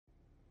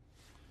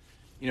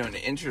An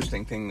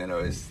interesting thing that I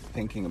was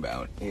thinking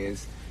about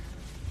is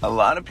a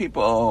lot of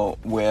people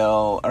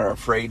are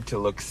afraid to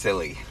look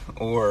silly,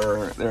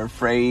 or they're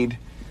afraid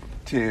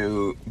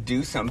to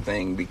do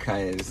something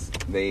because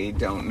they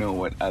don't know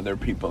what other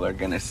people are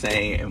going to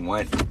say and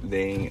what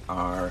they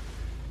are.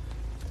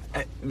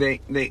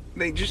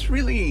 They just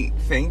really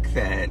think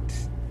that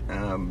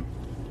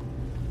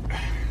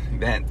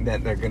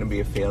that they're going to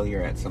be a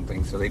failure at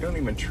something, so they don't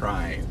even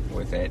try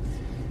with it.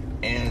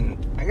 And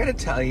I got to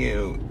tell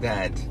you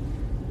that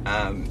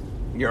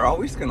you're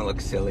always going to look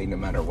silly no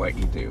matter what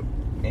you do.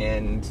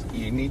 And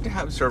you need to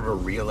have sort of a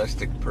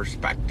realistic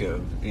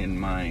perspective in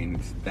mind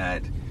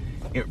that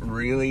it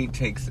really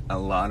takes a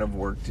lot of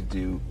work to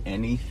do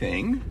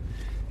anything.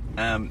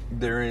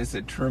 There is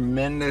a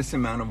tremendous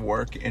amount of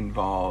work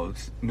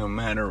involved no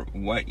matter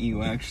what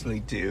you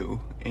actually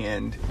do.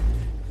 And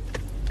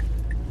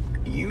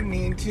you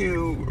need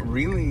to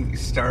really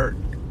start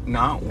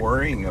not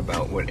worrying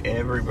about what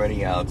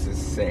everybody else is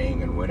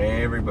saying and what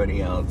everybody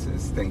else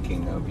is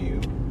thinking of you,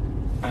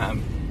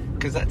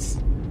 because that's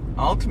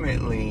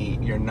ultimately,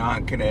 you're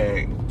not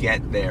gonna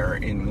get there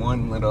in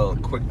one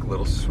quick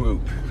little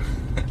swoop.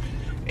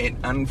 It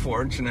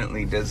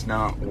unfortunately does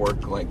not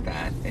work like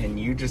that, and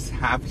you just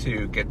have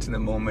to get to the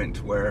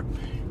moment where,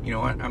 you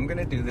know what, I'm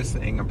gonna do this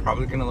thing, I'm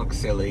probably gonna look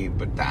silly,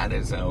 but that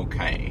is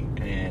okay,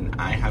 and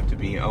I have to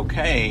be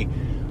okay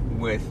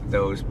with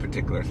those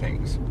particular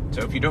things.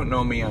 So if you don't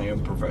know me, I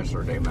am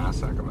Professor Dave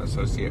Massac. I'm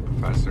Associate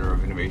Professor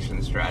of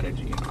Innovation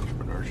Strategy and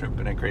Entrepreneurship,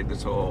 and I created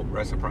this whole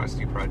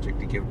Reciprocity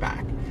Project to give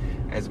back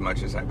as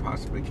much as I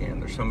possibly can.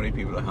 There's so many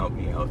people that help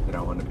me out that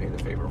I want to pay the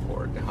favor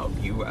forward to help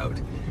you out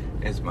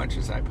as much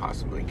as I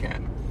possibly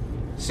can.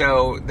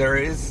 So there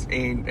is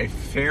a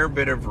fair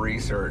bit of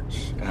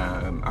research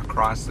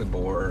across the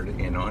board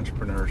in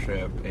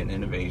entrepreneurship and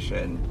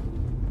innovation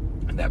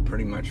that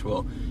pretty much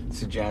will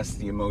suggest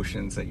the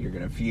emotions that you're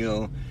going to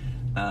feel.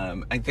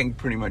 I think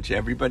pretty much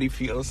everybody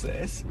feels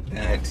this,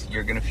 that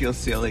you're going to feel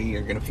silly,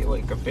 you're going to feel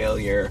like a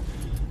failure,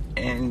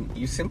 and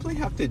you simply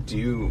have to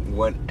do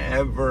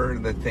whatever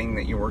the thing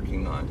that you're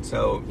working on.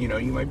 So, you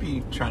might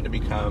be trying to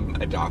become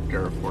a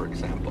doctor, for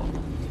example,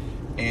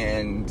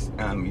 and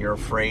you're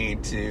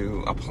afraid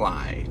to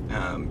apply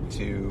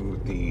to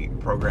the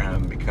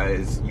program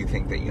because you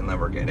think that you'll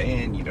never get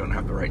in, you don't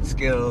have the right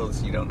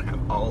skills, you don't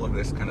have all of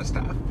this kind of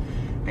stuff.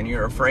 And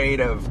you're afraid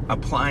of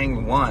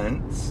applying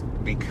once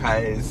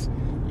because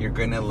you're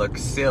going to look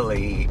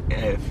silly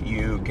if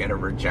you get a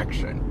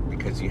rejection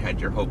because you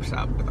had your hopes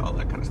up with all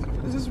that kind of stuff.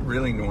 This is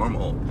really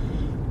normal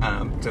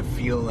to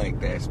feel like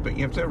this, but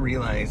you have to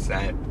realize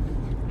that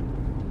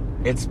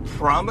it's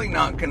probably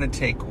not going to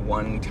take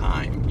one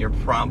time.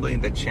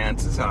 The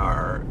chances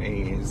are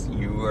is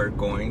you are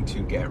going to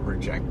get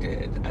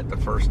rejected at the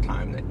first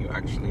time that you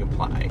actually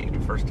apply, the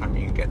first time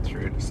you get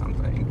through to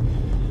something.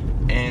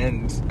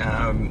 And,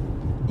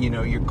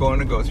 you're going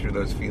to go through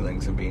those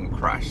feelings of being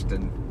crushed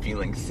and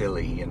feeling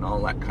silly and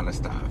all that kind of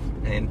stuff.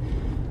 And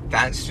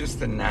that's just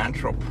the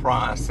natural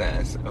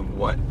process of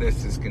what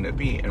this is going to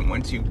be. And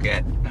once you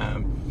get,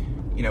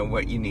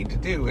 what you need to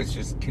do is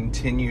just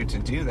continue to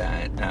do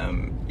that,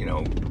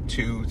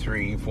 2,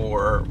 3,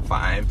 4,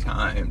 5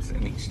 times.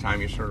 And each time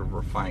you're sort of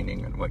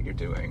refining on what you're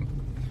doing.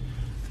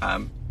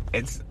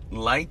 It's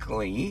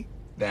likely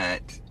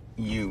that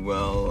you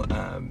will,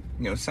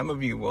 some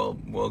of you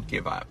will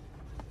give up.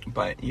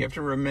 But you have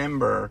to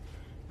remember,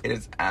 it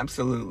is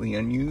absolutely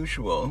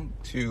unusual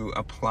to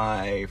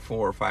apply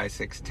 4, 5,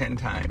 6, 10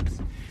 times.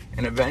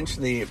 And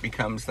eventually it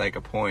becomes like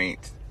a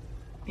point,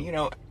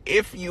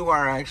 if you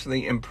are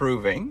actually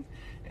improving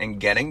and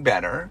getting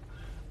better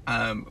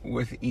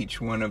with each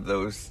one of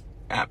those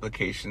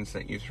applications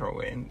that you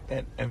throw in,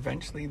 that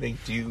eventually they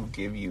do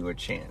give you a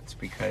chance,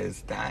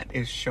 because that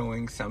is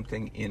showing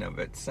something in of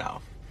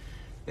itself,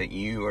 that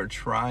you are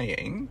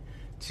trying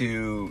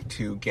to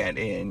get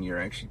in, you're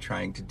actually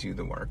trying to do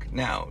the work.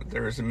 Now,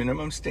 there is a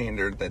minimum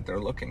standard that they're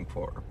looking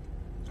for.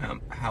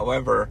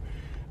 However,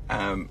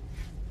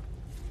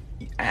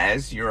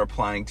 as you're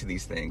applying to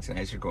these things and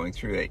as you're going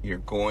through it, you're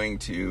going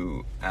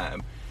to,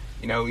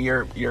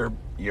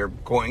 you're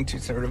going to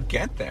sort of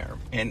get there.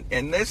 And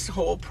this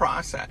whole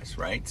process,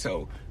 right?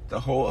 So the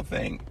whole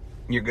thing,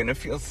 you're going to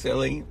feel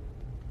silly.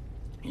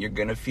 You're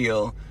going to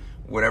feel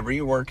whatever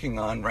you're working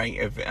on, right?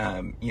 If,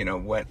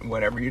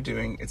 whatever you're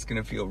doing, it's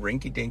going to feel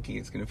rinky-dinky.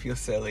 It's going to feel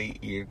silly.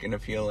 You're going to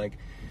feel like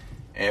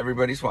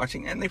everybody's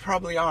watching, and they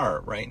probably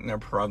are, right? And they're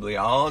probably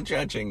all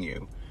judging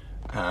you.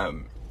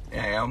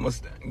 I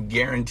almost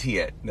guarantee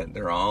it that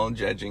they're all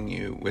judging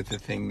you with the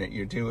thing that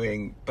you're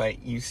doing,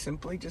 but you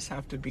simply just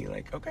have to be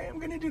like, okay, I'm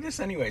going to do this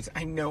anyways.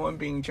 I know I'm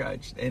being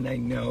judged, and I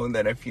know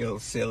that I feel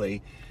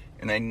silly,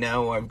 and I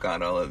know I've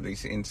got all of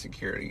these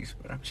insecurities,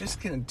 but I'm just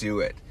going to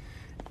do it.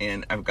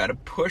 And I've got to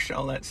push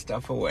all that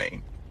stuff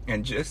away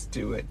and just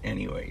do it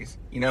anyways.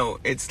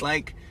 It's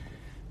like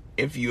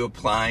if you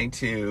apply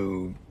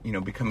to,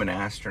 become an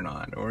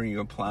astronaut, or you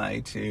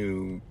apply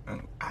to,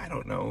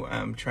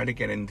 try to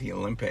get into the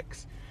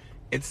Olympics.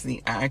 it's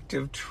the act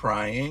of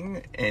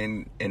trying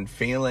and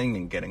failing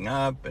and getting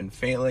up and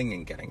failing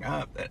and getting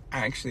up that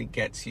actually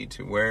gets you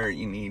to where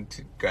you need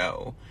to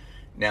go.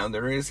 Now,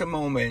 there is a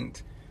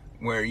moment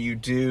where you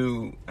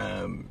do,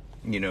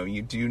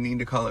 you do need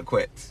to call it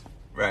quits,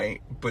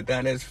 right? But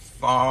that is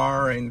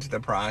far into the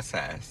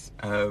process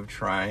of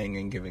trying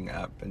and giving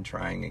up and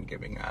trying and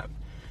giving up.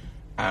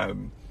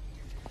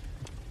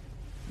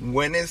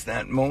 When is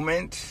that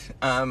moment?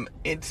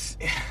 It's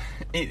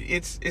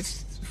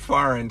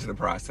far into the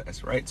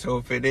process, right? So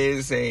if it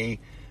is a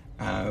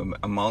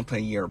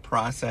multi-year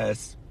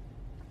process,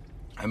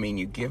 I mean,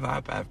 you give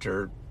up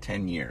after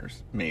 10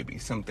 years, maybe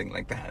something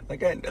like that,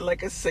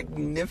 like a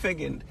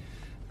significant,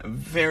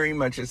 very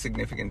much a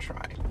significant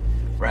try,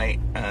 right?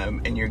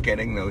 And you're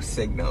getting those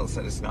signals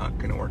that it's not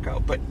going to work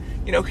out. But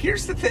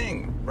here's the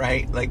thing,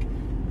 right? Like,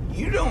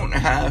 you don't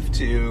have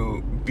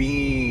to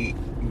be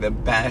the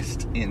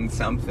best in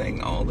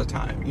something all the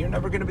time. You're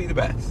never going to be the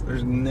best.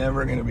 There's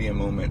never going to be a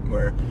moment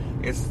where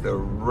it's the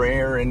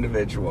rare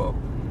individual.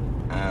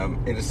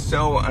 It is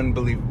so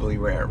unbelievably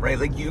rare, right?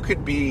 Like, you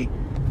could be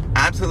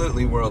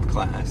absolutely world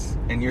class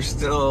and you're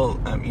still,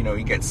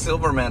 you get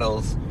silver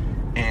medals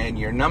and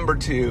you're number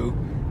 2,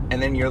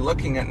 and then you're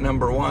looking at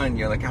number 1,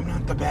 you're like, I'm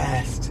not the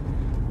best.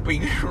 But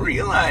you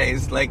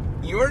realize, like,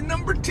 you're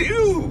number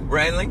 2,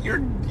 right? Like,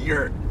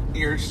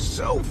 you're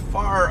so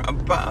far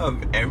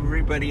above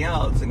everybody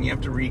else, and you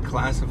have to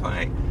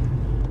reclassify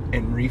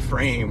and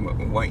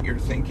reframe what you're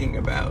thinking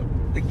about.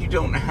 Like, you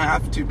don't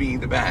have to be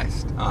the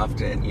best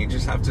often. You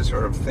just have to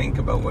sort of think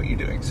about what you're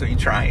doing. So you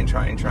try and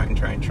try and try and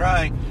try and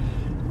try,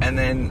 and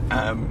then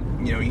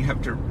you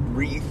have to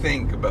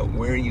rethink about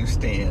where you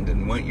stand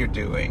and what you're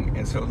doing.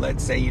 And so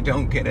let's say you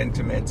don't get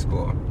into med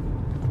school.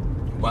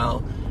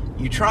 Well,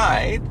 you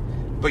tried,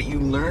 but you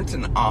learned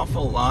an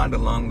awful lot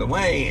along the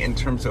way in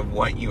terms of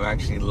what you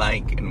actually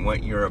like and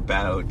what you're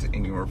about,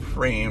 and you were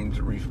framed,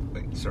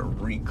 sort of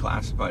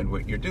reclassified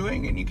what you're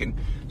doing, and you can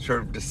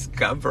sort of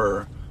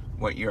discover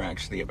what you're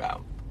actually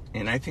about.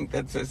 And I think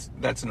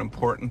that's an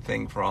important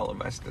thing for all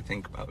of us to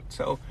think about.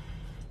 So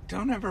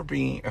don't ever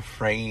be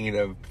afraid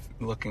of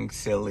looking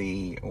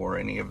silly or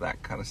any of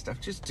that kind of stuff.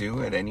 Just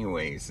do it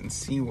anyways and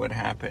see what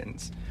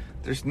happens.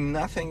 There's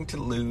nothing to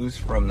lose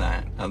from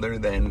that other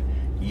than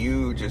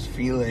you just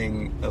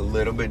feeling a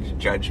little bit of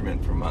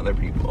judgment from other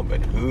people.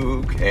 But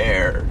who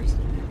cares?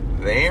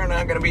 They are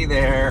not going to be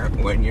there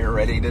when you're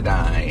ready to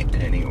die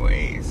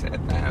anyways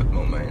at that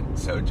moment.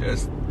 So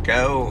just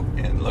go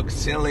and look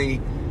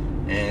silly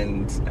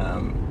and,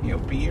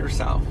 be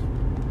yourself.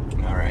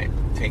 All right.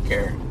 Take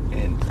care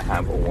and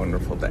have a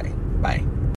wonderful day. Bye.